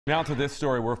Now to this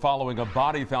story, we're following a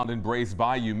body found in Brays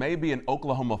Bayou, maybe an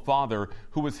Oklahoma father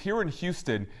who was here in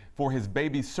Houston for his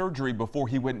baby's surgery before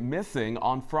he went missing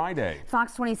on Friday.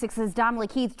 Fox 26's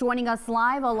Dominique Keith joining us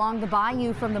live along the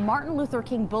bayou from the Martin Luther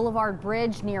King Boulevard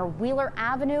Bridge near Wheeler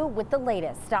Avenue with the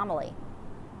latest. Dominique.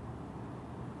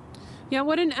 Yeah,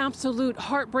 what an absolute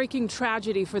heartbreaking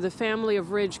tragedy for the family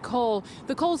of Ridge Cole.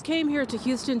 The Coles came here to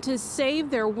Houston to save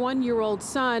their one-year-old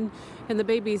son, and the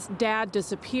baby's dad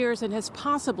disappears and has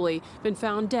possibly been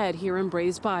found dead here in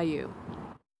Brays Bayou.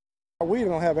 We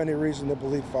don't have any reason to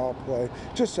believe foul play.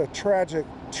 Just a tragic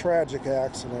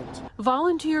accident.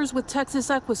 Volunteers with Texas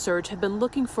Equusearch have been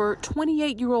looking for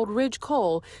 28-year-old Ridge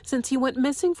Cole since he went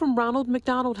missing from Ronald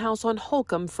McDonald House on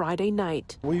Holcomb Friday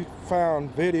night. We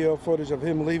found video footage of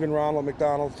him leaving Ronald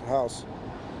McDonald's house,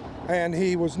 and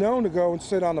he was known to go and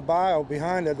sit on the bayou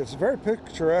behind it. It's very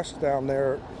picturesque down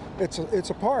there. It's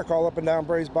a park all up and down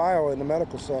Brays Bayou in the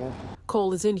medical center.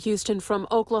 Cole is in Houston from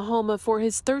Oklahoma for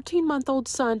his 13-month-old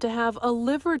son to have a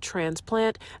liver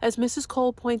transplant, as Mrs.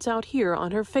 Cole points out here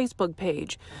on her Facebook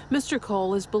page. Mr.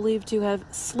 Cole is believed to have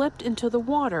slipped into the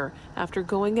water after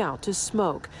going out to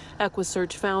smoke.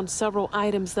 Equusearch found several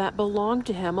items that belonged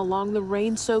to him along the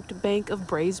rain-soaked bank of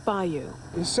Brays Bayou.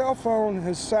 His cell phone,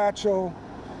 his satchel,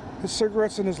 his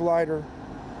cigarettes, and his lighter,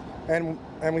 and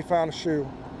we found a shoe.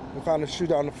 We found a shoe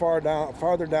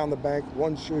farther down the bank,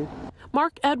 one shoe.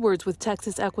 Mark Edwards with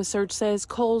Texas Equusearch says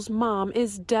Cole's mom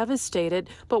is devastated,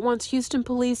 but wants Houston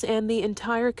police and the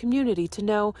entire community to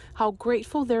know how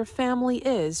grateful their family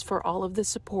is for all of the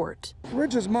support.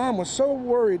 Ridge's mom was so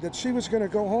worried that she was going to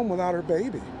go home without her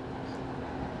baby.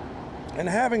 And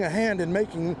having a hand in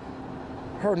making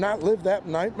her not live that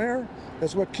nightmare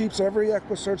is what keeps every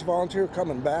Equusearch volunteer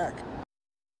coming back.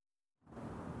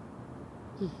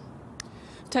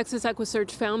 Texas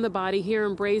Equusearch found the body here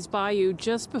in Brays Bayou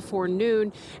just before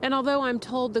noon, and although I'm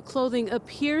told the clothing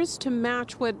appears to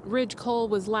match what Ridge Cole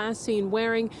was last seen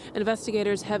wearing,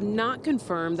 investigators have not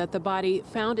confirmed that the body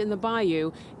found in the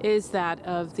bayou is that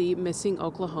of the missing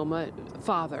Oklahoma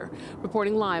father.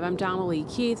 Reporting live, I'm Dominique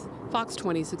Keith, Fox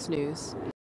 26 News.